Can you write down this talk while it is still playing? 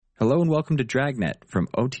Hello and welcome to Dragnet from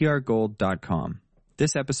OTRGold.com.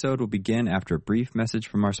 This episode will begin after a brief message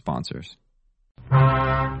from our sponsors.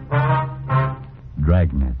 Dragnet.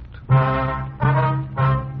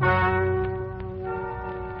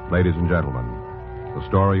 Ladies and gentlemen, the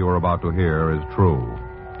story you are about to hear is true.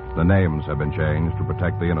 The names have been changed to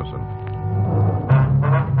protect the innocent.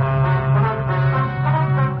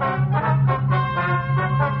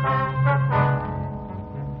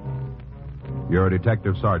 You're a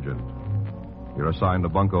detective sergeant. You're assigned to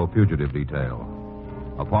Bunko Fugitive Detail.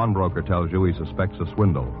 A pawnbroker tells you he suspects a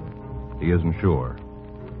swindle. He isn't sure.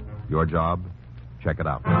 Your job? Check it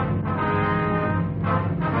out.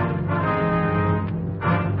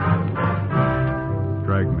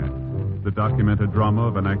 Dragnet, the documented drama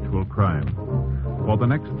of an actual crime. For the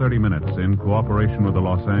next 30 minutes, in cooperation with the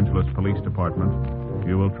Los Angeles Police Department,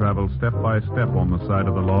 you will travel step by step on the side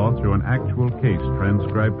of the law through an actual case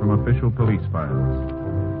transcribed from official police files.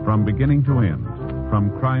 From beginning to end, from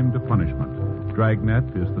crime to punishment, Dragnet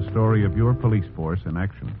is the story of your police force in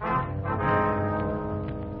action.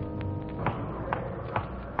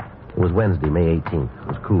 It was Wednesday, May 18th. It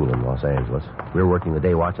was cool in Los Angeles. We were working the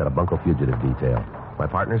day watch out of Bunko Fugitive Detail. My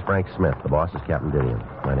partner's Frank Smith. The boss is Captain Didion.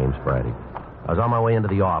 My name's Friday. I was on my way into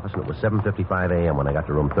the office, and it was 7:55 a.m. when I got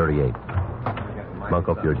to room 38.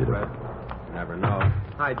 Bunko Fugitive. Never know.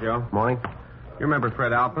 Hi, Joe. Morning. You remember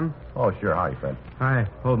Fred Alpin? Oh, sure. Hi, Fred. Hi.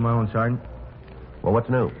 Hold my own, Sergeant. Well, what's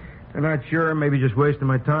new? I'm not sure. Maybe just wasting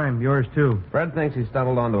my time. Yours, too. Fred thinks he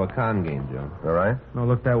stumbled onto a con game, Joe. All right? Don't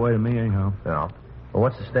look that way to me, anyhow. No. Well,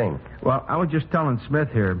 what's the sting? Well, I was just telling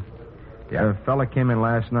Smith here. Yeah. A fella came in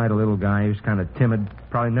last night, a little guy. He was kind of timid.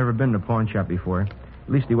 Probably never been in a pawn shop before. At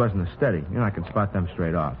least he wasn't a steady. You know, I can spot them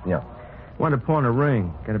straight off. Yeah. Wanted to pawn a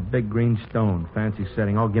ring. Got a big green stone. Fancy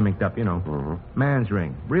setting. All gimmicked up, you know. Mm-hmm. Man's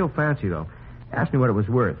ring. Real fancy, though. Asked me what it was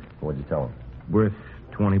worth. What'd you tell him? Worth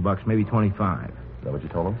 $20, maybe 25. Is that what you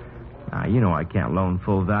told him? You know I can't loan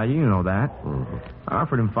full value. You know that. Mm-hmm. I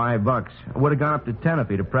offered him $5. I would have gone up to 10 if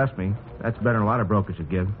he'd have pressed me. That's better than a lot of brokers would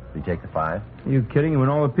give. Did you take the 5? Are you kidding? He went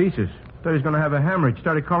all to pieces. Thought he was going to have a hemorrhage.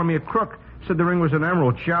 Started calling me a crook. Said the ring was an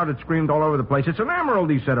emerald. Shouted, screamed all over the place. It's an emerald,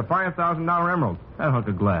 he said. A $5,000 emerald. That hunk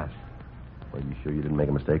of glass. Well, you sure you didn't make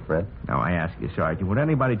a mistake, Fred? Now, I ask you, Sergeant, would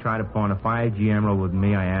anybody try to pawn a 5G emerald with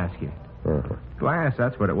me? I ask you. Uh-huh. Glass,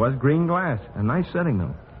 that's what it was. Green glass. A nice setting,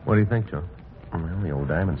 though. What do you think, Joe? Well, the old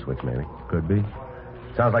diamond switch, maybe. Could be.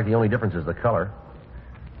 Sounds like the only difference is the color.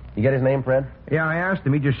 You get his name, Fred? Yeah, I asked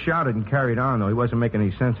him. He just shouted and carried on, though. He wasn't making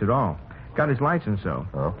any sense at all. Got his license, though.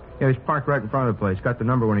 Oh? Yeah, he was parked right in front of the place. Got the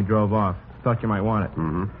number when he drove off. Thought you might want it.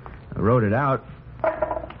 Mm-hmm. I wrote it out.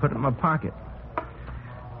 Put it in my pocket.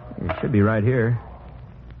 It should be right here.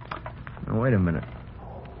 Now, wait a minute.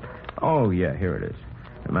 Oh, yeah, here it is.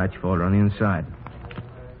 The match folder on the inside.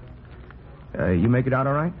 You make it out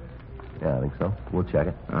all right? Yeah, I think so. We'll check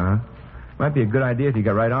it. Uh-huh. Might be a good idea if you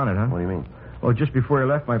got right on it, huh? What do you mean? Well, just before he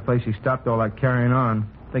left my place, he stopped all that carrying on.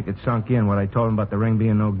 I think it sunk in what I told him about the ring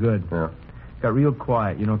being no good. Yeah. Got real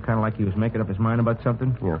quiet, you know, kind of like he was making up his mind about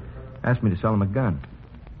something. Yeah. Asked me to sell him a gun.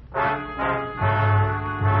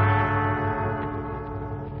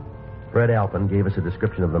 Fred Alpin gave us a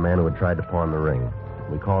description of the man who had tried to pawn the ring.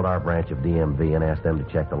 We called our branch of DMV and asked them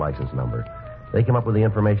to check the license number. They came up with the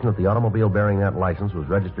information that the automobile bearing that license was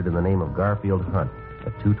registered in the name of Garfield Hunt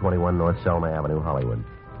at 221 North Selma Avenue, Hollywood.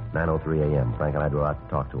 9:03 a.m. Frank and I drove out to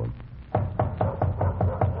talk to him.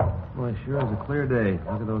 Well, it sure is a clear day.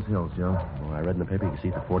 Look at those hills, Joe. Well, I read in the paper you can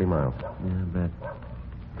see for 40 miles. Yeah,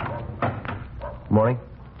 I bet. Morning.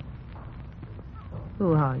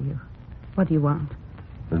 Who are you? What do you want?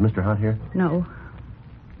 Is Mr. Hunt here? No.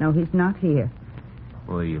 No, he's not here.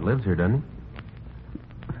 Well, he lives here, doesn't he?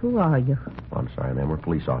 Who are you? Oh, I'm sorry, ma'am. We're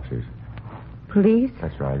police officers. Police?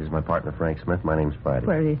 That's right. This is my partner, Frank Smith. My name's Friday.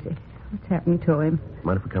 Where is he? What's happened to him?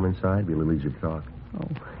 Mind if we come inside? Be a little easier to talk. Oh,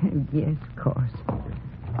 yes, of course.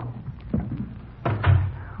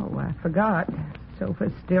 Oh, I forgot.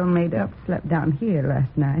 Sofa's still made up. Slept down here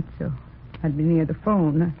last night, so I'd be near the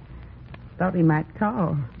phone. Thought he might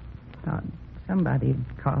call. Thought somebody'd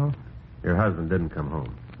call. Your husband didn't come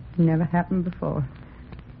home. Never happened before.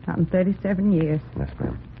 Not in 37 years. Yes,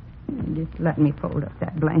 ma'am. Just let me fold up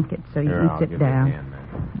that blanket so you Here, can I'll sit give down. You a hand, man.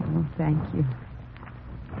 Oh, thank you.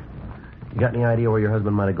 You got any idea where your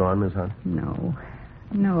husband might have gone, Miss Hunt? No.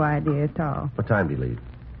 No idea at all. What time did he leave?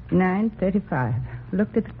 9:35.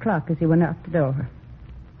 Looked at the clock as he went out the door.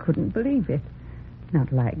 Couldn't believe it.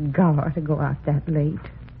 Not like Gar to go out that late.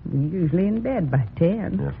 Usually in bed by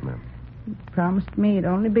 10. Yes, ma'am. Promised me he'd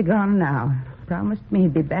only be gone an hour. Promised me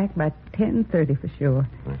he'd be back by 10:30 for sure.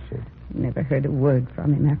 I see. Never heard a word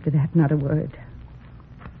from him after that, not a word.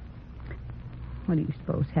 What do you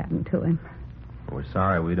suppose happened to him? We're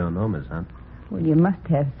sorry we don't know, Miss Hunt. Well, you must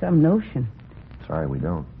have some notion. Sorry, we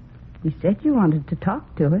don't. You said you wanted to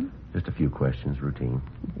talk to him. Just a few questions, routine.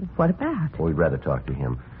 What about? Well, we'd rather talk to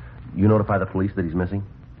him. You notify the police that he's missing?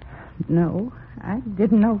 No, I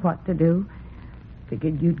didn't know what to do.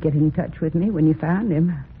 Figured you'd get in touch with me when you found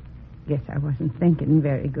him. Guess I wasn't thinking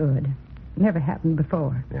very good. Never happened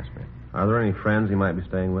before. Yes, ma'am. Are there any friends he might be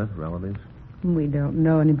staying with, relatives? We don't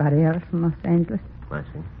know anybody else from Los Angeles. I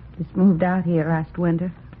see. Just moved out here last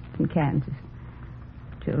winter from Kansas.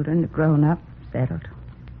 Children have grown up, settled.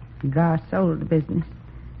 Gar sold the business.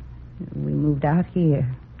 We moved out here.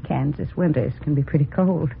 Kansas winters can be pretty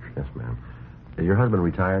cold. Yes, ma'am. Is your husband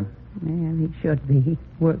retired? Well, he should be. He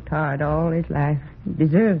worked hard all his life. He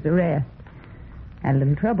deserves a rest. Had a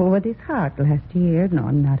little trouble with his heart last year.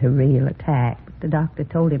 No, not a real attack, but the doctor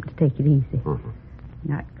told him to take it easy. Mm-hmm.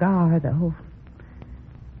 Not Gar, though.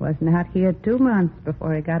 Wasn't out here 2 months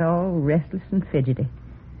before he got all restless and fidgety.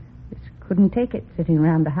 Just couldn't take it sitting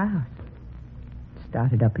around the house.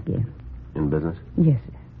 Started up again. In business? Yes,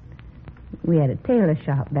 sir. We had a tailor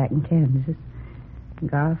shop back in Kansas.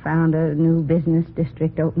 Gar found a new business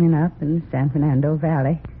district opening up in the San Fernando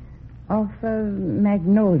Valley off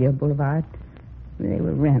Magnolia Boulevard. They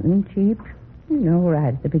were renting cheap, right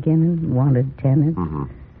at the beginning, wanted tenants.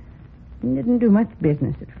 Mm-hmm. Didn't do much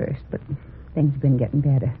business at first, but things have been getting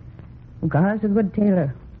better. Gar's a good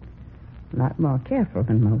tailor. A lot more careful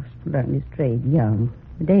than most. Learned his trade young.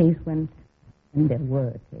 The days when there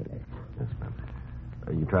were tailors. Yes, ma'am.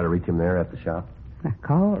 You try to reach him there at the shop? I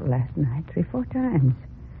called last night 3-4 times.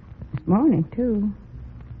 This morning, too.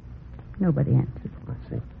 Nobody answered. I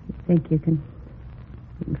see. You think you can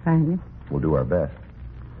find him? We'll do our best.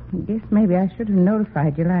 I guess maybe I should have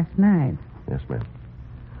notified you last night. Yes, ma'am.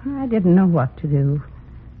 I didn't know what to do.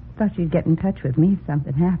 Thought you'd get in touch with me if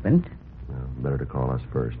something happened. Well, better to call us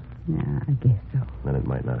first. Yeah, I guess so. Then it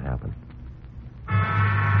might not happen.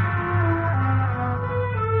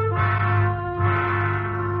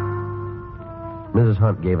 Mrs.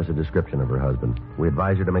 Hunt gave us a description of her husband. We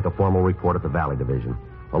advised her to make a formal report at the Valley Division.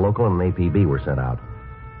 A local and an APB were sent out.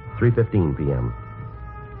 3:15 p.m.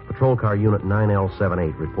 Patrol car unit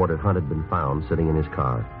 9L78 reported Hunt had been found sitting in his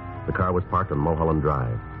car. The car was parked on Mulholland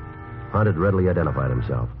Drive. Hunt had readily identified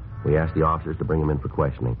himself. We asked the officers to bring him in for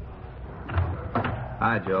questioning.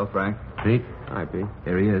 Hi, Joe. Frank. Pete? Hi, Pete.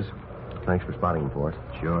 Here he is. Thanks for spotting him for us.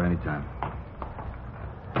 Sure, anytime.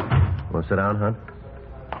 Want to sit down, Hunt?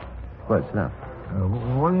 Go ahead, sit down.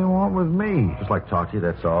 What do you want with me? Just like to talk to you,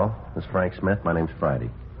 that's all. This is Frank Smith. My name's Friday.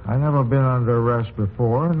 I've never been under arrest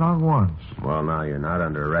before, not once. Well, now, you're not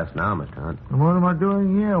under arrest now, Mr. Hunt. And what am I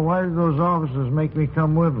doing here? Why did those officers make me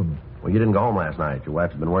come with them? Well, you didn't go home last night. Your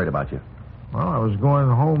wife's been worried about you. Well, I was going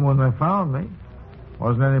home when they found me.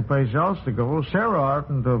 Wasn't any place else to go. Sarah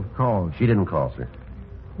oughtn't to have called. She didn't call, sir.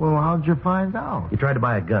 Well, how'd you find out? You tried to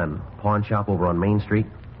buy a gun. Pawn shop over on Main Street.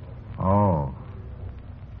 Oh.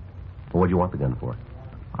 Well, what'd you want the gun for?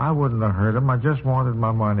 I wouldn't have hurt him. I just wanted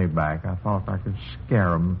my money back. I thought I could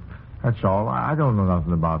scare him. That's all. I don't know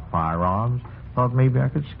nothing about firearms. Thought maybe I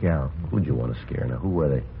could scare him. Who'd you want to scare? Now, who were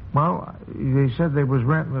they? Well, they said they was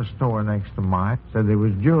renting a store next to mine. Said they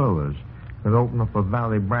was jewelers that opened up a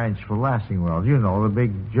Valley branch for Lassingwell. You know, the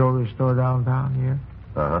big jewelry store downtown here.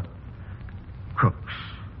 Uh-huh. Crooks.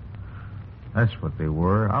 That's what they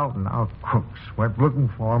were. Out-and-out crooks. Went looking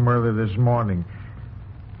for them early this morning.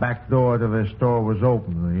 Back door to their store was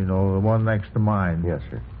open, the one next to mine. Yes,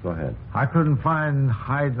 sir. Go ahead. I couldn't find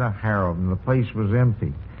hide nor hair of them. The place was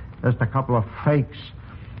empty. Just a couple of fakes.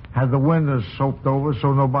 Had the windows soaped over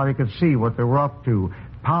so nobody could see what they were up to.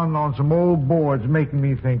 Pounding on some old boards, making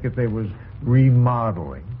me think that they was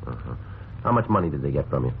remodeling. Uh-huh. How much money did they get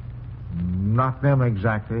from you? Not them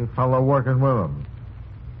exactly. Fellow working with them.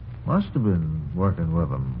 Must have been working with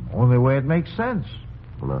them. Only way it makes sense.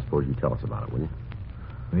 Well, now, suppose you tell us about it, will you?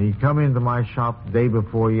 He come into my shop the day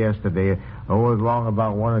before yesterday, along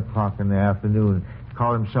about 1 o'clock in the afternoon.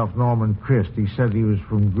 Called himself Norman Christ. He said he was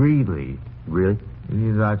from Greeley. Really?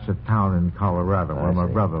 That's a town in Colorado where my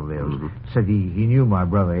brother lives. Mm-hmm. Said he knew my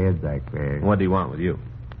brother Ed back there. What do you want with you?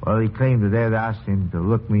 Well, he claimed that Ed asked him to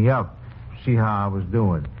look me up, see how I was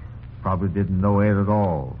doing. Probably didn't know Ed at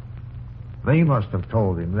all. They must have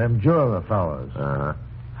told him, them jeweler fellas. Uh-huh.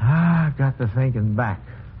 I got to thinking back.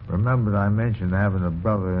 Remembered I mentioned having a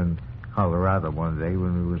brother in Colorado one day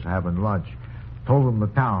when we was having lunch. Told him the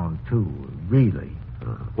town, too, Greeley.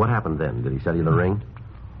 What happened then? Did he sell you the ring?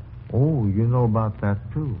 Oh, you know about that,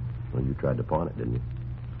 too. Well, you tried to pawn it, didn't you?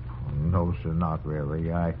 No, sir, not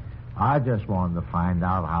really. I just wanted to find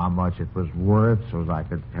out how much it was worth so that I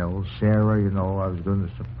could tell Sarah, I was going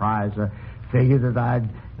to surprise her. figured that I'd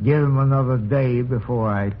give him another day before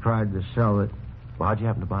I tried to sell it. Well, how'd you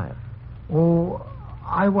happen to buy it? Oh,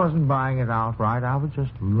 I wasn't buying it outright. I was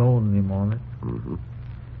just loaning him on it. Mm-hmm.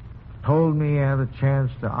 Told me he had a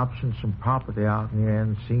chance to option some property out near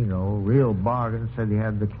Encino. Real bargain. Said he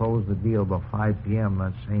had to close the deal by 5 p.m.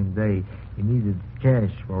 that same day. He needed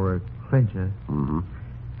cash for a clincher. Mm-hmm.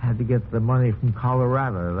 Had to get the money from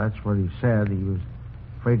Colorado. That's what he said. He was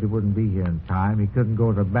afraid he wouldn't be here in time. He couldn't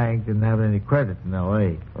go to the bank, didn't have any credit in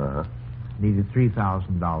L.A. Uh-huh. Needed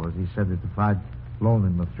 $3,000. He said that if I'd loan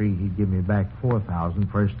him the $3,000, he'd give me back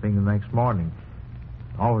 $4,000 first thing the next morning.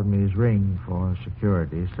 Offered me his ring for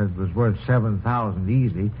security. He said it was worth $7,000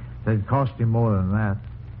 easy. Said it cost him more than that.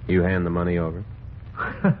 You hand the money over?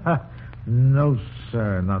 No,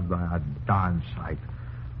 sir, not by a darn sight.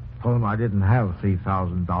 Told him I didn't have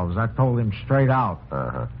 $3,000. I told him straight out.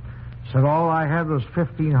 Uh-huh. Said all I had was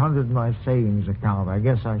 $1,500 in my savings account. I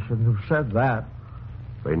guess I shouldn't have said that.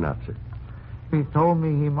 Afraid not, sir. He told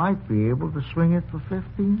me he might be able to swing it for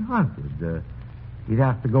 $1,500. He'd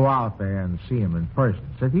have to go out there and see him in person.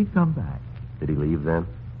 Said he'd come back. Did he leave then?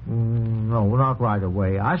 No, not right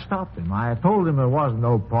away. I stopped him. I told him there was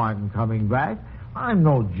no point in coming back. I'm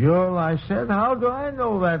no jewel, I said. How do I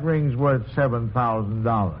know that ring's worth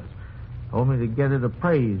 $7,000? Told me to get it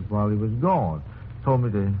appraised while he was gone. Told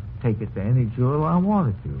me to take it to any jeweler I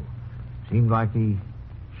wanted to. Seemed like he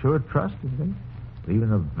sure trusted me.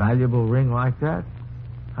 Even a valuable ring like that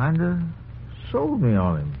kind of sold me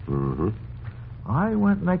on him. Mm-hmm. I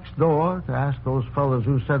went next door to ask those fellas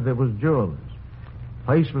who said they was jewelers.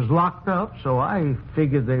 Place was locked up, so I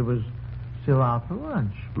figured they was still out for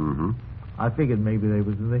lunch. Mm-hmm. I figured maybe they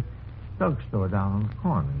was in the drugstore down on the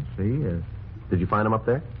corner, see? Did you find him up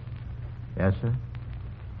there? Yes, sir.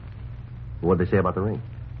 What'd they say about the ring?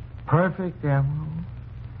 Perfect emerald.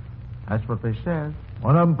 That's what they said.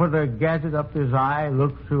 One of them put a gadget up to his eye,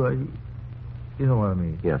 looked through it. You know what I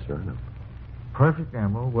mean? Yes, sir, I know. Perfect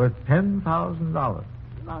emerald worth $10,000.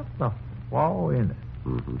 Not the flaw in it.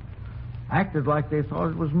 Mm-hmm. Acted like they thought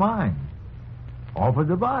it was mine. Offered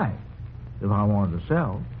to buy if I wanted to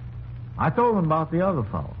sell. I told them about the other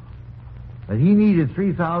fellow. That he needed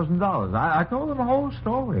 $3,000. I told them the whole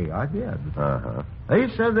story. I did. Uh-huh. They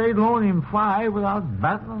said they'd loan him $5,000 without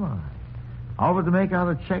batting an eye. Offered to make out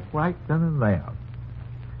a check right then and there.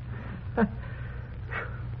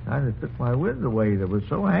 Kind of took my wind away. They were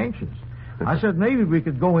so anxious. I said maybe we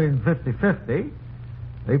could go in 50-50.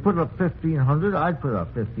 They put up $1,500. I'd put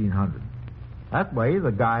up $1,500. That way,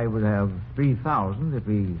 the guy would have $3,000 if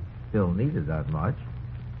he still needed that much.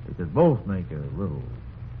 We could both make a little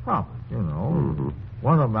profit, you know. Mm-hmm.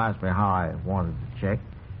 One of them asked me how I wanted the check.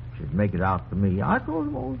 Should make it out to me. I told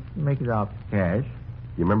him, oh, make it out to cash.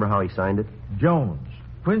 You remember how he signed it? Jones.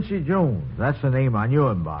 Quincy Jones. That's the name I knew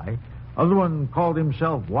him by. Other one called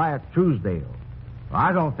himself Wyatt Truesdale.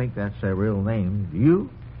 I don't think that's their real name. Do you?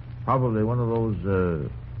 Probably one of those,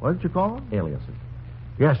 what did you call them? Aliases.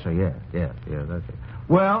 Yes, sir, yeah, that's it.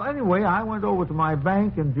 Well, anyway, I went over to my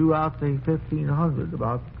bank and drew out the $1,500.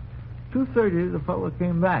 About 2:30, the fellow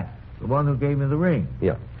came back, the one who gave me the ring.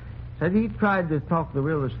 Yeah. Said he tried to talk the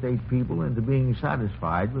real estate people into being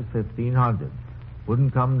satisfied with $1,500.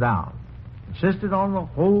 Wouldn't come down. Insisted on the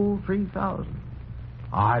whole $3,000.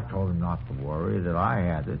 I told him not to worry, that I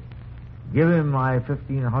had it. Give him my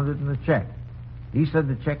 $1,500 in the check. He said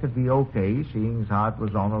the check would be okay, seeing as how it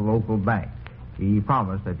was on a local bank. He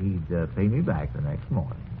promised that he'd pay me back the next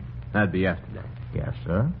morning. That'd be yesterday. Yes,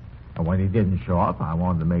 sir. And when he didn't show up, I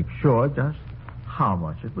wanted to make sure just how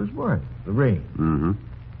much it was worth, the ring. Mm-hmm.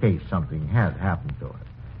 In case something had happened to it.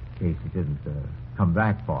 In case he didn't come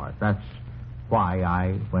back for it. That's why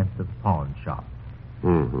I went to the pawn shop.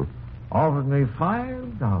 Mm-hmm. Offered me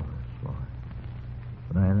 $5 for it.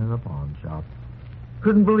 The man in the pawn shop.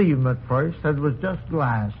 Couldn't believe him at first. Said it was just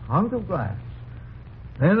glass, hunk of glass.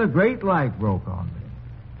 Then a great light broke on me.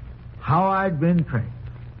 How I'd been tricked.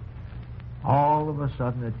 All of a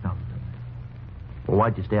sudden it come to me. Well,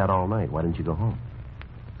 why'd you stay out all night? Why didn't you go home?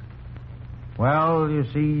 Well, you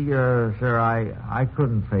see, sir, I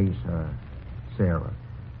couldn't face Sarah.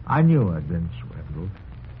 I knew I'd been swindled.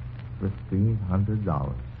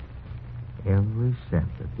 $1,500. Every cent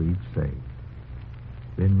that we'd saved.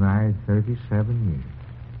 Been married 37 years.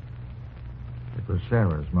 It was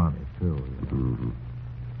Sarah's money, too. You know. Mm-hmm.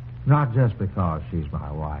 Not just because she's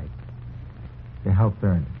my wife. They helped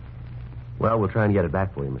earn it. Well, we'll try and get it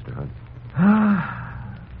back for you, Mr. Hunt.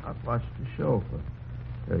 Not much to show for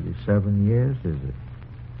 37 years, is it?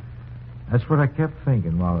 That's what I kept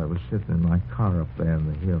thinking while I was sitting in my car up there in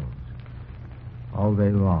the hills. All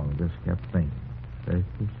day long, just kept thinking.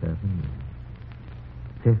 37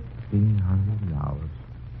 years. $1,500.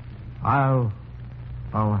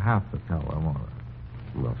 I'll have to tell her, won't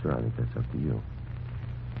I? Well, sir, I think that's up to you.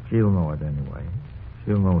 She'll know it anyway.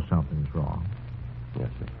 She'll know something's wrong. Yes,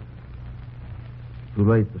 sir. Too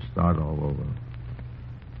late to start all over.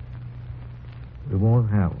 We won't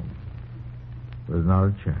have them. There's not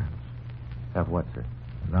a chance. Have what, sir?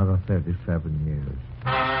 Another 37 years.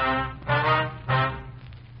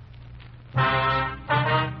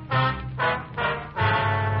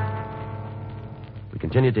 We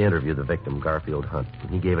continued to interview the victim, Garfield Hunt, and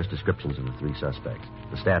he gave us descriptions of the 3 suspects.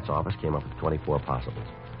 The stats office came up with 24 possibles.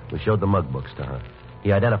 We showed the mug books to Hunt.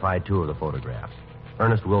 He identified 2 of the photographs,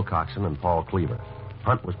 Ernest Wilcoxon and Paul Cleaver.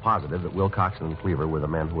 Hunt was positive that Wilcoxon and Cleaver were the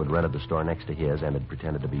men who had rented the store next to his and had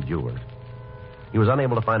pretended to be jewelers. He was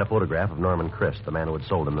unable to find a photograph of Norman Christ, the man who had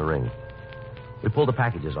sold him the ring. We pulled the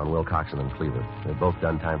packages on Wilcoxon and Cleaver. They had both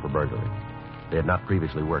done time for burglary. They had not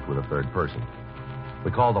previously worked with a third person. We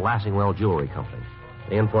called the Lassingwell Jewelry Company.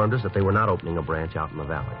 They informed us that they were not opening a branch out in the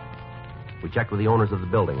valley. We checked with the owners of the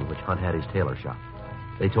building in which Hunt had his tailor shop.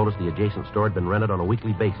 They told us the adjacent store had been rented on a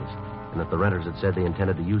weekly basis, and that the renters had said they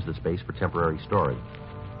intended to use the space for temporary storage.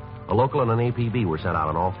 A local and an APB were sent out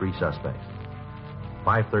on all 3 suspects.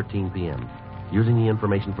 5:13 p.m. Using the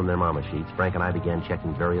information from their mama sheets, Frank and I began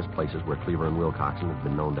checking various places where Cleaver and Wilcoxon had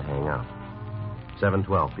been known to hang out.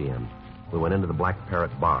 7:12 p.m. We went into the Black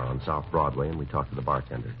Parrot Bar on South Broadway, and we talked to the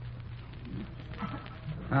bartender.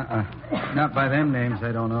 Not by them names,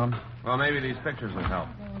 I don't know. Well, maybe these pictures will help.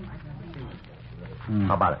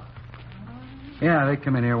 How about it? Yeah, they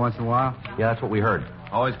come in here once in a while. Yeah, that's what we heard.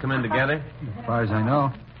 Always come in together? As far as I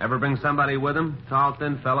know. Ever bring somebody with them? Tall,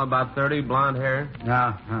 thin fella, about 30, blonde hair?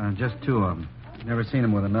 No, just 2 of them. Never seen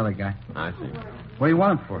them with another guy. I see. What do you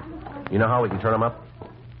want them for? You know how we can turn them up?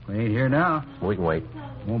 They ain't here now. We can wait.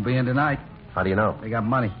 Won't be in tonight. How do you know? They got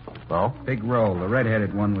money. Oh? Big roll. The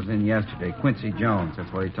red-headed one was in yesterday. Quincy Jones.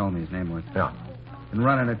 That's what he told me his name was. Yeah. Been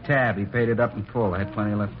running a tab. He paid it up in full. I had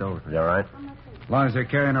plenty left over. Is that right? As long as they're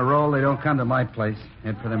carrying a roll, they don't come to my place.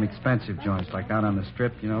 Head for them expensive joints, like out on the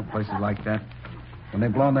strip, places like that. When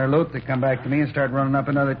they've blown their loot, they come back to me and start running up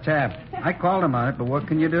another tab. I called them on it, but what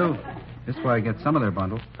can you do? This way I get some of their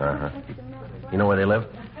bundle. Uh-huh. You know where they live?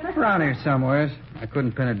 Around here somewheres. I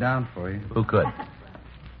couldn't pin it down for you. Who could?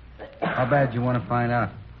 How bad you want to find out?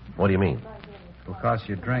 What do you mean? It'll cost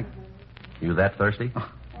you a drink. You that thirsty?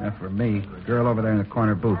 Oh, not for me. Girl over there in the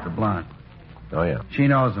corner booth, the blonde. Oh, yeah. She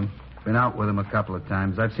knows him. Been out with him a couple of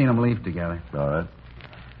times. I've seen them leave together. All right.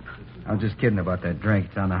 I was just kidding about that drink.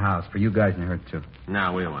 It's on the house. For you guys and her, too.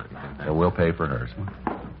 No, we don't want it. And we'll pay for hers.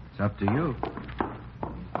 It's up to you.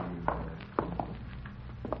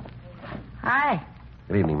 Hi.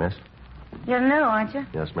 Good evening, miss. You're new, aren't you?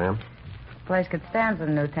 Yes, ma'am. Place could stand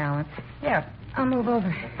some new talent. Here, I'll move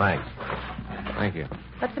over. Thanks. Thank you.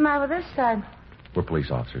 What's the matter with this side? We're police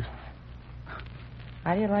officers.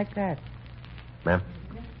 How do you like that? Ma'am?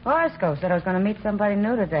 Horoscope said I was going to meet somebody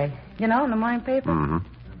new today. You know, in the morning paper. Mm-hmm.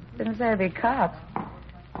 Didn't say they'd be cops.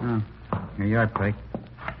 Oh, your yard plate.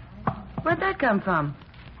 Where'd that come from?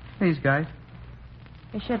 These guys.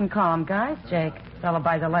 You shouldn't call them guys, Jake. Fellow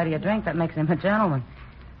buys a lady a drink, that makes him a gentleman.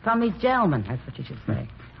 From these gentlemen, that's what you should say.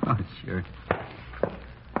 Oh, sure.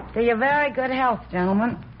 To your very good health,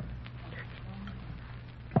 gentlemen.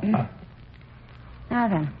 Now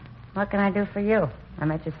then, what can I do for you?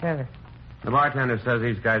 I'm at your service. The bartender says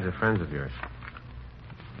these guys are friends of yours.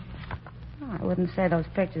 Oh, I wouldn't say those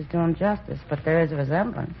pictures do them justice, but there is a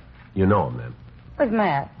resemblance. You know them, then? We've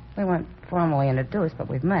met. We weren't formally introduced, but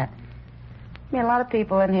we've met. I mean, a lot of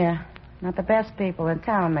people in here. Not the best people in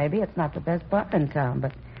town, maybe. It's not the best bar in town,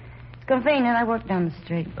 but it's convenient. I work down the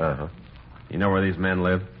street. Uh-huh. You know where these men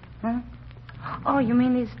live? Huh? Oh, you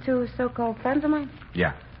mean these 2 so-called friends of mine?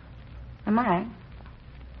 Yeah. Am I?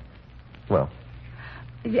 Well.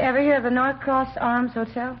 Did you ever hear of the North Cross Arms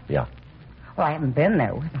Hotel? Yeah. Well, I haven't been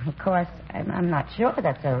there with them, of course. I'm not sure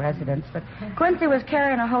that's their residence, but Quincy was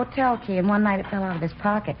carrying a hotel key, and one night it fell out of his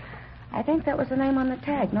pocket. I think that was the name on the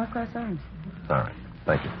tag, North Cross Arms. All right.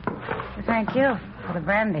 Thank you. Well, thank you for the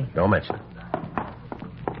brandy. Don't mention it.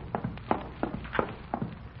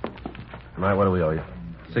 All right, what do we owe you?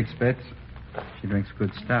 6 bits. She drinks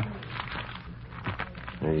good stuff.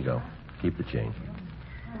 There you go. Keep the change.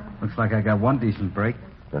 Looks like I got one decent break.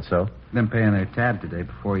 That's so? Them paying their tab today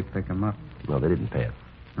before you pick them up. No, they didn't pay it.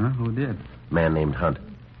 Huh? Who did? A man named Hunt.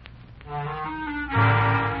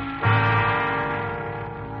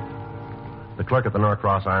 The clerk at the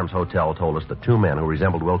Norcross Arms Hotel told us that 2 men who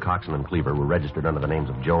resembled Wilcoxon and Cleaver were registered under the names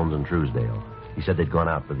of Jones and Truesdale. He said they'd gone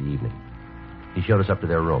out for the evening. He showed us up to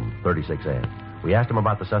their room, 36A. We asked him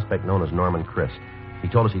about the suspect known as Norman Christ. He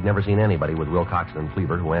told us he'd never seen anybody with Wilcoxon and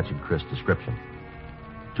Cleaver who answered Chris' description.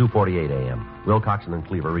 2:48 a.m. Wilcoxon and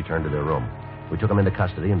Cleaver returned to their room. We took them into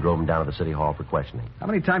custody and drove them down to the city hall for questioning. How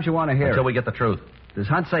many times you want to hear Until it? we get the truth. Does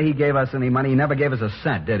Hunt say he gave us any money? He never gave us a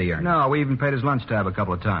cent, did he, Ernie? No, we even paid his lunch tab a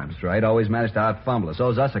couple of times. That's right. Always managed to out-fumble us.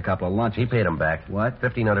 Owes us a couple of lunches. He paid him back. What?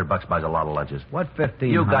 $1,500 buys a lot of lunches. What 15?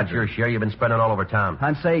 You got your share. You've been spending all over town.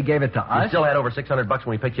 Hunt say he gave it to us? You still had over $600 when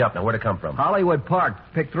we picked you up. Now, where'd it come from? Hollywood Park.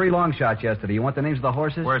 Picked 3 long shots yesterday. You want the names of the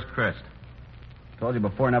horses? Where's Chris? Told you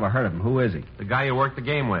before, never heard of him. Who is he? The guy you worked the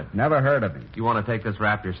game with. Never heard of him. You want to take this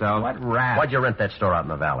rap yourself? What rap? Why'd you rent that store out in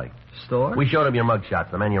the valley? Store? We showed him your mug shots,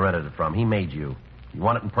 the man you rented it from. He made you. You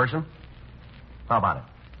want it in person? How about it?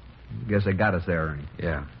 Guess they got us there, Ernie.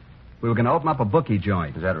 Yeah. We were going to open up a bookie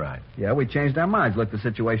joint. Is that right? Yeah, we changed our minds, looked the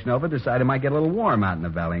situation over, decided it might get a little warm out in the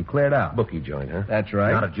valley, and cleared out. Bookie joint, huh? That's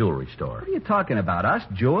right. Not a jewelry store. What are you talking about? Us?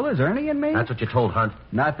 Jewelers? Ernie and me? That's what you told Hunt.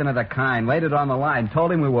 Nothing of the kind. Laid it on the line.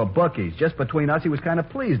 Told him we were bookies. Just between us, he was kind of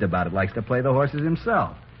pleased about it. Likes to play the horses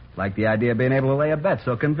himself. Liked the idea of being able to lay a bet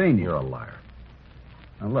so convenient. You're a liar.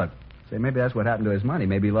 Now, look. Say, maybe that's what happened to his money.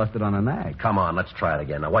 Maybe he lost it on a nag. Come on, let's try it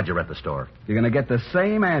again. Now, why'd you rent the store? You're going to get the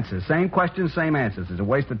same answers. Same questions, same answers. It's a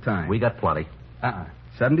waste of time. We got plenty.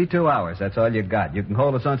 72 hours. That's all you got. You can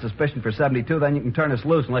hold us on suspicion for 72, then you can turn us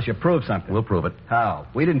loose unless you prove something. We'll prove it. How?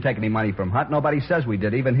 We didn't take any money from Hunt. Nobody says we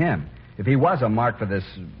did, even him. If he was a mark for this,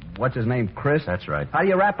 what's his name, Chris? That's right. How do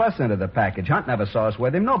you wrap us into the package? Hunt never saw us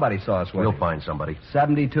with him. Nobody saw us with him. We'll find somebody.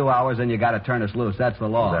 72 hours, and you got to turn us loose. That's the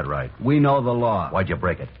law. Is that right? We know the law. Why'd you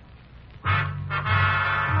break it?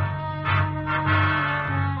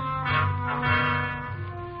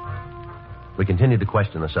 We continued to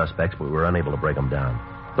question the suspects, but we were unable to break them down.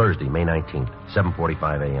 Thursday, May 19th,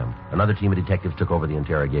 7:45 a.m. Another team of detectives took over the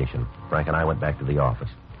interrogation. Frank and I went back to the office.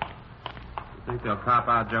 You think they'll cop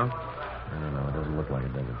out, Joe? I don't know. It doesn't look like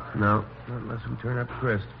it, does it? No, not unless we turn up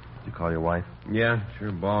Chris. Did you call your wife? Yeah,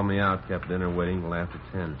 sure bawled me out. Kept dinner waiting till after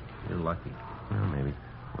 10. You're lucky. Well, maybe.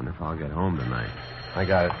 Wonder if I'll get home tonight. I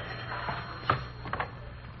got it.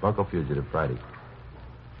 Bunko fugitive, Friday.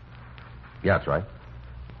 Yeah, that's right.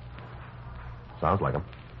 Sounds like him.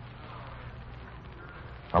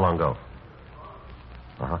 How long ago?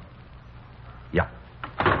 Uh-huh. Yeah.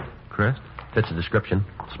 Chris? Fits the description.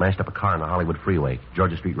 Smashed up a car on the Hollywood freeway.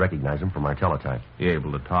 Georgia Street recognized him from our teletype. You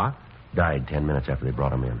able to talk? Died 10 minutes after they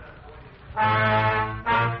brought him in.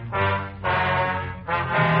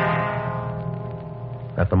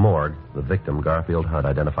 At the morgue, the victim, Garfield Hunt,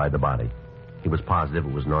 identified the body. He was positive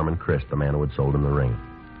it was Norman Christ, the man who had sold him the ring.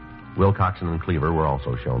 Wilcoxon and Cleaver were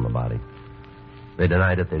also shown the body. They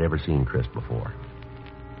denied that they'd ever seen Christ before.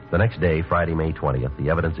 The next day, Friday, May 20th,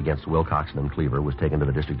 the evidence against Wilcoxon and Cleaver was taken to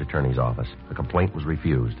the district attorney's office. The complaint was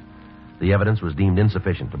refused. The evidence was deemed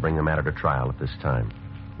insufficient to bring the matter to trial at this time.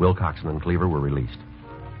 Wilcoxon and Cleaver were released.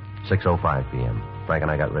 6:05 p.m. Frank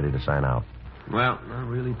and I got ready to sign out. Well, that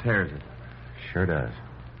really tears it. Sure does.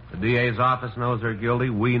 The DA's office knows they're guilty.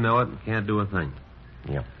 We know it and can't do a thing.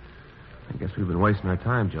 Yep. I guess we've been wasting our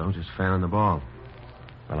time, Joe, just fanning the ball.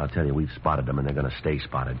 Well, I'll tell you, we've spotted them, and they're going to stay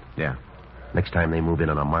spotted. Yeah. Next time they move in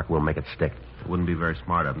on a mark, we'll make it stick. It wouldn't be very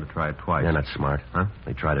smart of them to try it twice. They're not smart. Huh?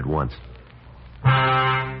 They tried it once.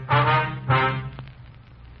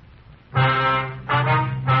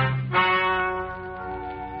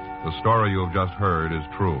 The story you have just heard is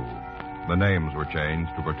true. The names were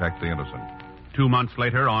changed to protect the innocent. 2 months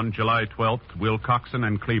later, on July 12th, Wilcoxon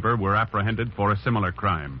and Cleaver were apprehended for a similar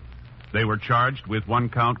crime. They were charged with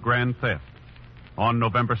 1-count grand theft. On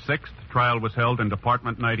November 6th, trial was held in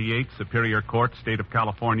Department 98, Superior Court, State of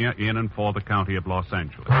California, in and for the County of Los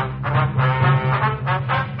Angeles.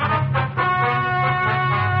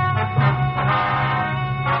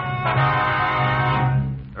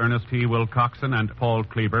 Ernest T. Wilcoxon and Paul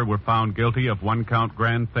Cleaver were found guilty of 1-count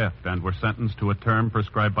grand theft and were sentenced to a term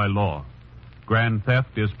prescribed by law. Grand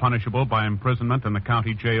theft is punishable by imprisonment in the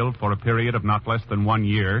county jail for a period of not less than 1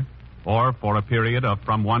 year, or for a period of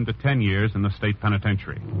from 1 to 10 years in the state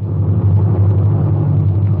penitentiary.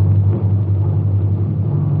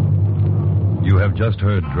 You have just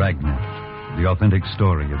heard Dragnet, the authentic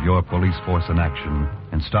story of your police force in action,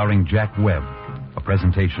 and starring Jack Webb, a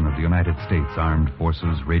presentation of the United States Armed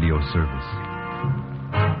Forces Radio Service.